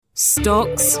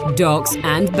Stocks, docks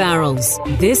and barrels.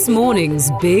 This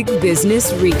morning's Big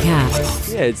Business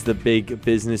Recap. Yeah, it's the Big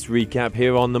Business Recap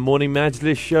here on the Morning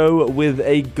Majlis show with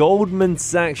a Goldman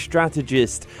Sachs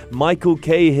strategist, Michael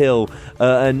Cahill,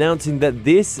 announcing that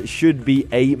this should be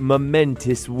a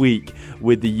momentous week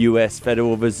with the US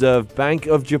Federal Reserve Bank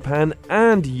of Japan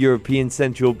and European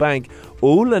Central Bank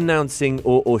all announcing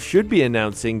or should be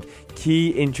announcing key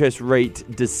interest rate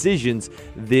decisions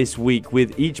this week,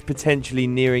 with each potentially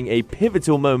nearing a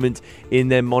pivotal moment in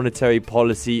their monetary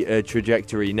policy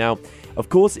trajectory. Now, of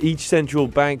course, each central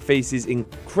bank faces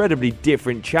incredibly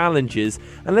different challenges.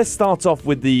 And let's start off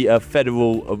with the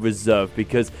Federal Reserve,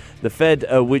 because the Fed,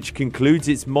 which concludes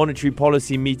its monetary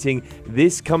policy meeting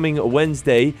this coming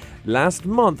Wednesday, last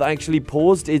month actually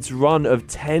paused its run of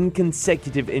 10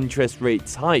 consecutive interest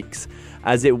rate hikes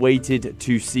as it waited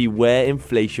to see where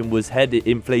inflation was headed.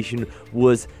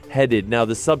 Now,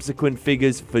 the subsequent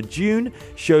figures for June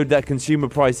showed that consumer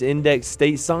price index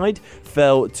stateside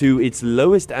fell to its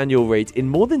lowest annual rate in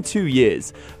more than 2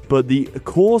 years. But the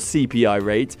core CPI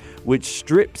rate, which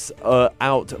strips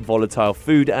out volatile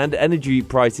food and energy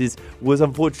prices, was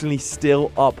unfortunately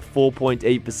still up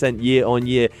 4.8% year on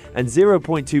year and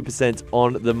 0.2%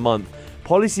 on the month.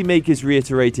 Policymakers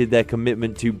reiterated their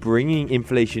commitment to bringing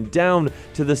inflation down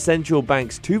to the central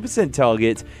bank's 2%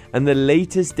 target, and the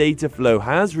latest data flow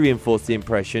has reinforced the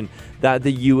impression that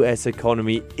the US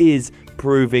economy is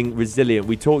proving resilient.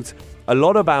 We talked a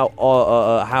lot about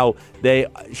how they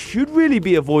should really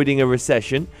be avoiding a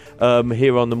recession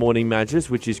here on the Morning Majlis,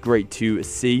 which is great to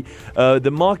see.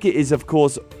 The market is, of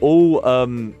course, all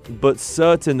but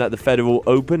certain that the Federal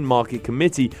Open Market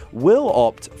Committee will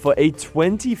opt for a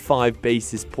 25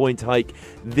 basis point hike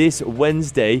this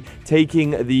Wednesday,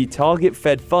 taking the target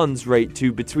Fed funds rate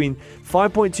to between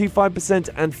 5.25%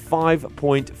 and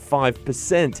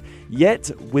 5.5%.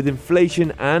 Yet, with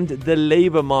inflation and the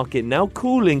labor market now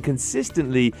cooling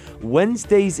consistently,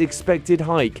 Wednesday's expected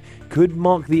hike could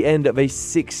mark the end of a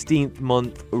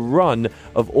 16th-month run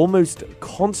of almost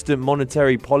constant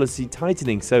monetary policy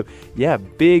tightening. So, yeah,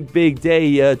 big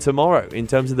day tomorrow in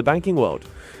terms of the banking world.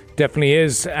 Definitely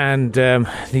is, and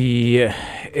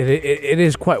it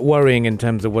is quite worrying in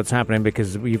terms of what's happening,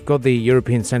 because we've got the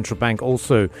European Central Bank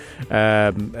also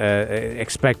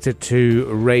expected to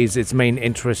raise its main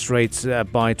interest rates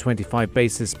by 25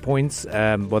 basis points.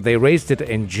 Well, they raised it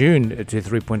in June to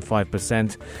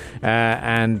 3.5%,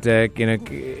 and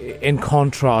in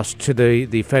contrast to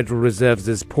the Federal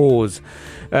Reserve's pause.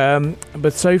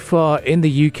 But so far in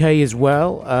the UK as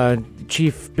well,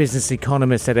 Chief Business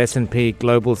Economist at S&P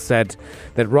Global said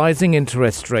that rising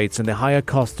interest rates and the higher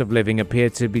cost of living appear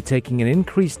to be taking an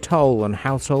increased toll on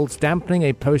households, dampening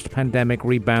a post-pandemic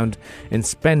rebound in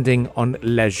spending on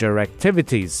leisure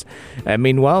activities.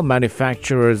 Meanwhile,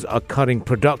 manufacturers are cutting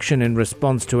production in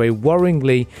response to a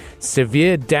worryingly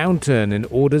severe downturn in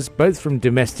orders both from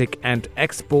domestic and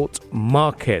export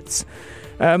markets.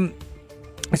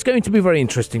 It's going to be very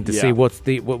interesting to see what's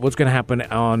going to happen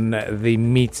on the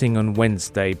meeting on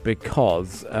Wednesday,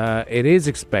 because it is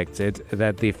expected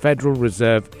that the Federal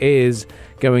Reserve is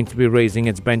going to be raising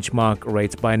its benchmark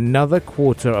rates by another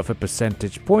 0.25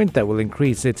 percentage point. That will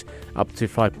increase it up to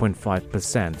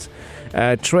 5.5%.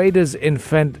 Traders in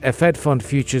Fed fund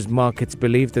futures markets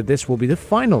believe that this will be the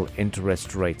final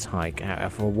interest rate hike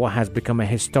for what has become a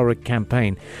historic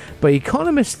campaign. But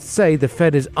economists say the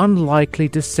Fed is unlikely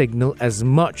to signal as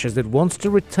much as it wants to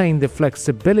retain the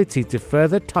flexibility to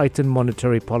further tighten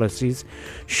monetary policies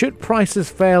should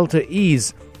prices fail to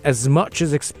ease as much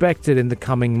as expected in the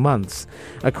coming months.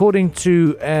 According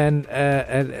to an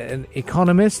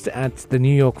economist at the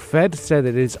New York Fed, said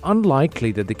that it is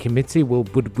unlikely that the committee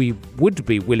would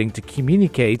be willing to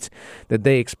communicate that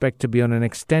they expect to be on an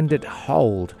extended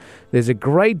hold. There's a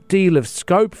great deal of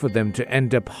scope for them to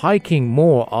end up hiking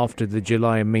more after the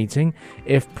July meeting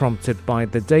if prompted by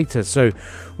the data. So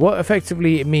what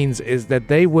effectively it means is that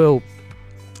they will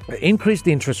increase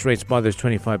the interest rates by those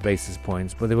 25 basis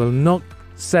points, but they will not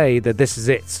say that this is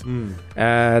it.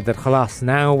 That khalas,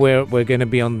 now we're going to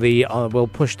be on the we'll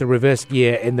push the reverse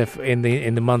gear in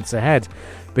the months ahead,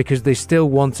 because they still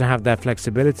want to have that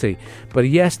flexibility. But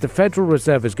yes, the Federal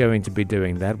Reserve is going to be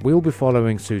doing that. We'll be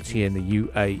following suit here in the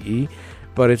UAE.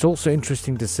 But it's also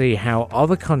interesting to see how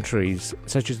other countries,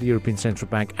 such as the European Central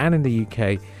Bank and in the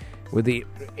UK, with the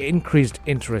increased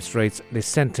interest rates, the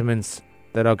sentiments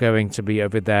that are going to be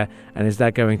over there, and is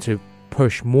that going to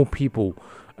push more people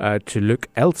to look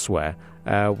elsewhere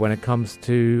when it comes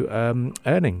to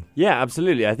earning. Yeah,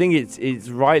 absolutely. I think it's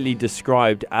rightly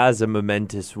described as a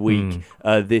momentous week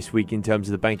this week in terms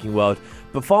of the banking world.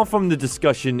 But far from the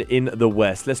discussion in the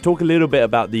West, let's talk a little bit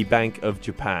about the Bank of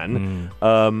Japan.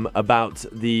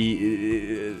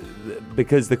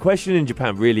 Because the question in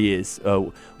Japan really is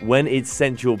when its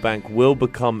central bank will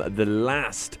become the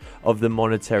last of the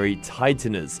monetary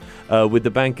tighteners, with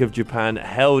the Bank of Japan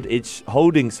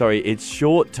holding its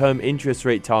short-term interest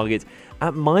rate target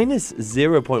at minus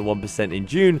 0.1% in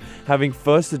June, having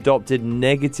first adopted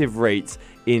negative rates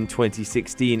in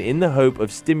 2016 in the hope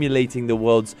of stimulating the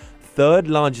world's third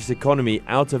largest economy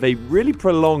out of a really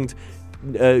prolonged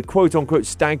quote-unquote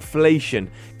stagflation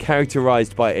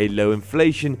characterized by a low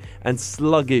inflation and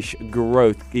sluggish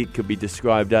growth, it could be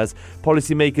described as.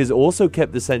 Policymakers also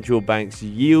kept the central bank's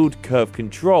yield curve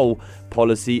control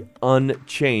policy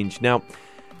unchanged. Now,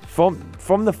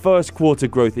 from the first quarter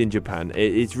growth in Japan,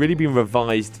 it's really been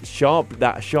revised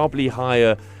sharply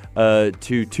higher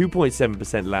to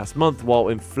 2.7% last month, while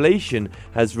inflation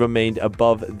has remained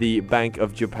above the Bank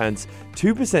of Japan's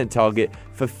 2% target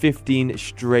for 15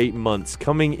 straight months,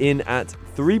 coming in at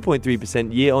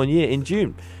 3.3% year on year in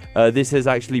June. This has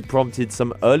actually prompted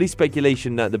some early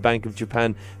speculation that the Bank of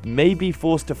Japan may be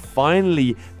forced to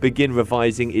finally begin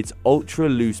revising its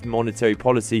ultra-loose monetary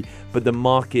policy, but the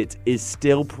market is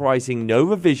still pricing no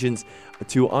revisions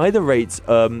to either rates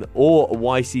or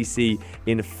YCC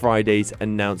in Friday's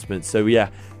announcement. So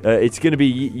it's going to be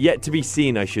yet to be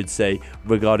seen, I should say,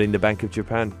 regarding the Bank of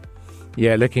Japan.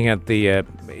 Yeah, looking at the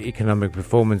economic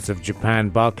performance of Japan,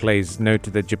 Barclays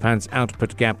noted that Japan's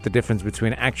output gap, the difference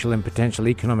between actual and potential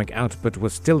economic output,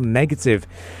 was still negative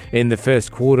in the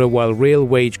first quarter, while real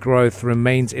wage growth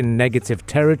remains in negative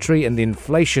territory and the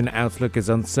inflation outlook is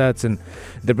uncertain.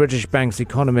 The British bank's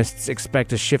economists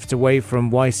expect a shift away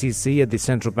from YCC at the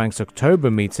central bank's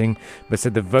October meeting, but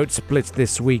said the vote split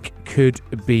this week could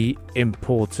be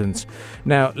important.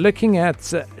 Now, looking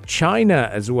at China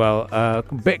as well, a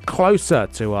bit closer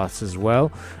to us as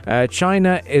well.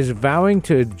 China is vowing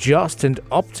to adjust and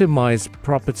optimize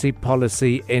property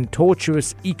policy in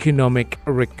tortuous economic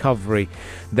recovery.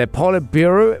 Their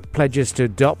Politburo pledges to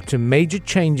adopt major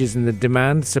changes in the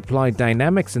demand-supply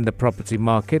dynamics in the property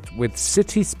market, with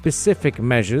city-specific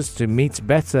measures to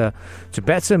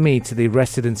better meet the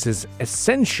residents'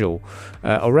 essential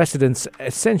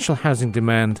housing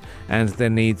demand and their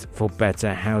needs for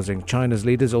better housing. China's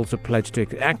leaders also pledge to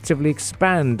actively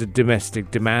expand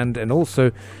domestic demand and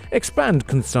also expand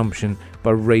consumption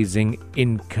by raising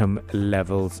income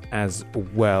levels as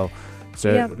well.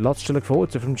 So lots to look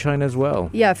forward to from China as well.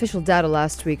 Yeah, official data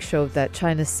last week showed that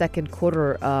China's second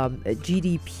quarter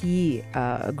GDP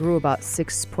grew about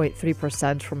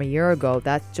 6.3% from a year ago.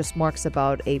 That just marks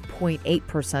about a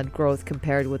 0.8% growth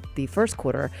compared with the first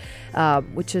quarter,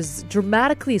 which is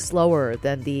dramatically slower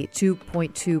than the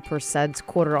 2.2%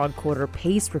 quarter-on-quarter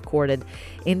pace recorded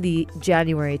in the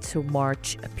January to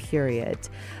March period.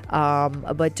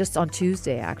 But just on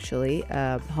Tuesday, actually,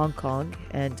 Hong Kong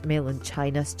and mainland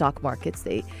China stock markets,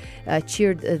 they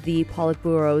cheered the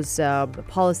Politburo's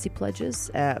policy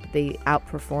pledges. They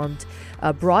outperformed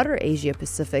broader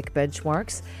Asia-Pacific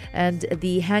benchmarks, and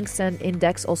the Hang Seng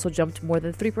Index also jumped more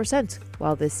than 3%,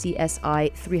 while the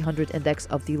CSI 300 Index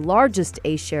of the largest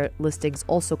A-share listings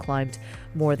also climbed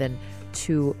more than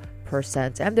 2%.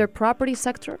 And their property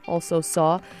sector also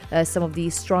saw some of the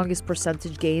strongest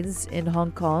percentage gains in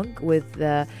Hong Kong, with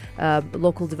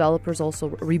local developers also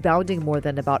rebounding more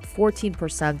than about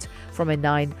 14% from a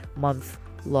 9-month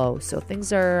low. So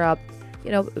things are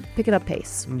picking up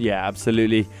pace. Yeah,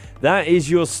 absolutely. That is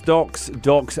your stocks,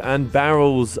 docks and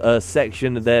barrels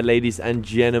section there, ladies and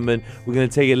gentlemen. We're going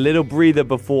to take a little breather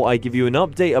before I give you an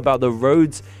update about the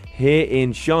roads here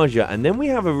in Sharjah, and then we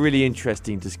have a really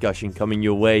interesting discussion coming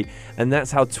your way, and that's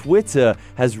how Twitter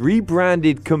has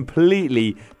rebranded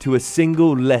completely to a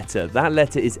single letter. That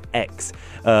letter is X,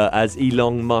 as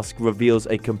Elon Musk reveals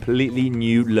a completely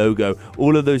new logo.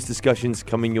 All of those discussions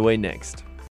coming your way next.